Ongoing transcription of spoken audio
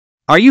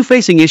Are you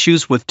facing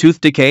issues with tooth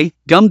decay,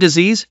 gum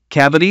disease,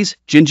 cavities,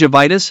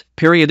 gingivitis,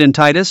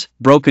 periodontitis,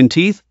 broken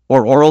teeth,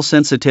 or oral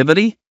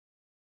sensitivity?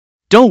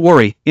 Don't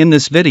worry, in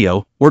this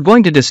video, we're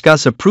going to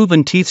discuss a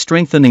proven teeth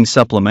strengthening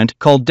supplement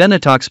called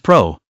Dentitox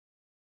Pro.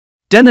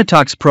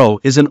 Dentitox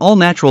Pro is an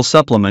all-natural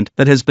supplement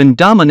that has been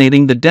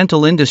dominating the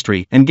dental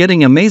industry and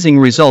getting amazing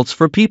results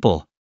for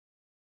people.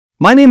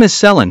 My name is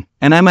Selin,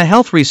 and I'm a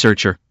health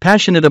researcher,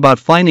 passionate about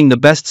finding the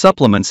best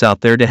supplements out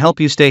there to help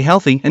you stay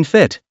healthy and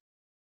fit.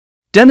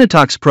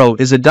 Dentitox Pro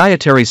is a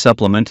dietary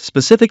supplement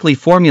specifically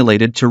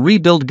formulated to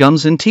rebuild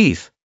gums and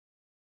teeth.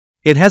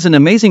 It has an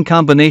amazing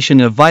combination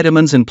of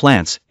vitamins and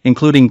plants,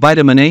 including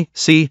vitamin A,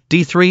 C,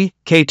 D3,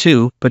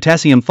 K2,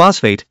 potassium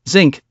phosphate,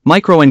 zinc,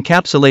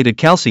 microencapsulated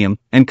calcium,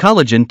 and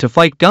collagen to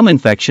fight gum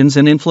infections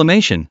and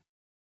inflammation.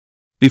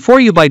 Before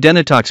you buy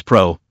Dentitox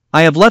Pro,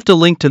 I have left a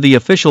link to the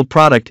official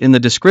product in the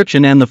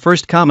description and the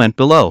first comment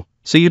below,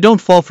 so you don't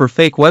fall for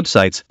fake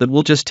websites that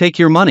will just take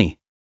your money.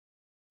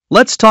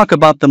 Let's talk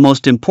about the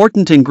most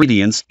important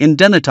ingredients in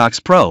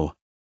Dentitox Pro.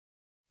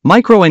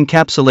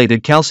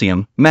 Microencapsulated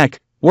calcium, MEC,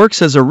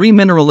 works as a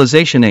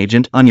remineralization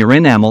agent on your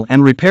enamel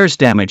and repairs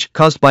damage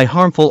caused by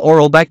harmful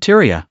oral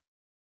bacteria.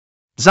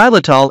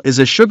 Xylitol is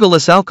a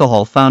sugarless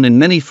alcohol found in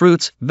many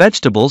fruits,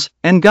 vegetables,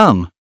 and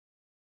gum.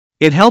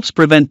 It helps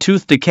prevent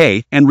tooth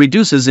decay and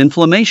reduces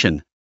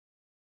inflammation.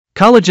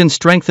 Collagen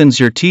strengthens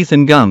your teeth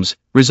and gums,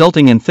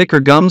 resulting in thicker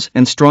gums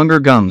and stronger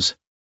gums.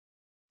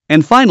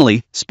 And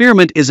finally,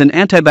 spearmint is an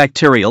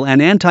antibacterial and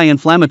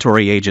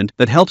anti-inflammatory agent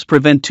that helps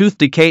prevent tooth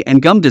decay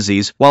and gum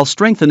disease while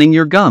strengthening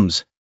your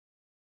gums.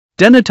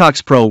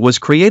 Dentitox Pro was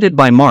created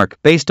by Mark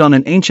based on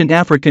an ancient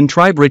African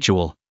tribe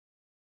ritual.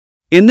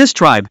 In this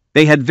tribe,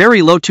 they had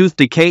very low tooth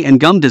decay and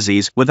gum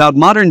disease without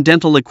modern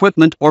dental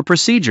equipment or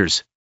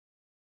procedures.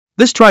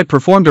 This tribe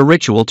performed a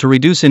ritual to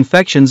reduce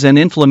infections and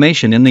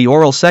inflammation in the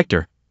oral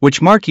sector,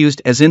 which Mark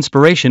used as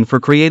inspiration for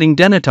creating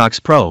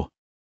Dentitox Pro.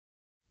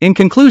 In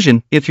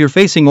conclusion, if you're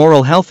facing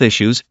oral health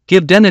issues,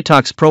 give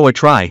Dentitox Pro a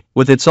try.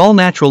 With its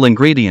all-natural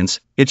ingredients,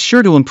 it's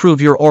sure to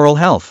improve your oral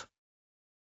health.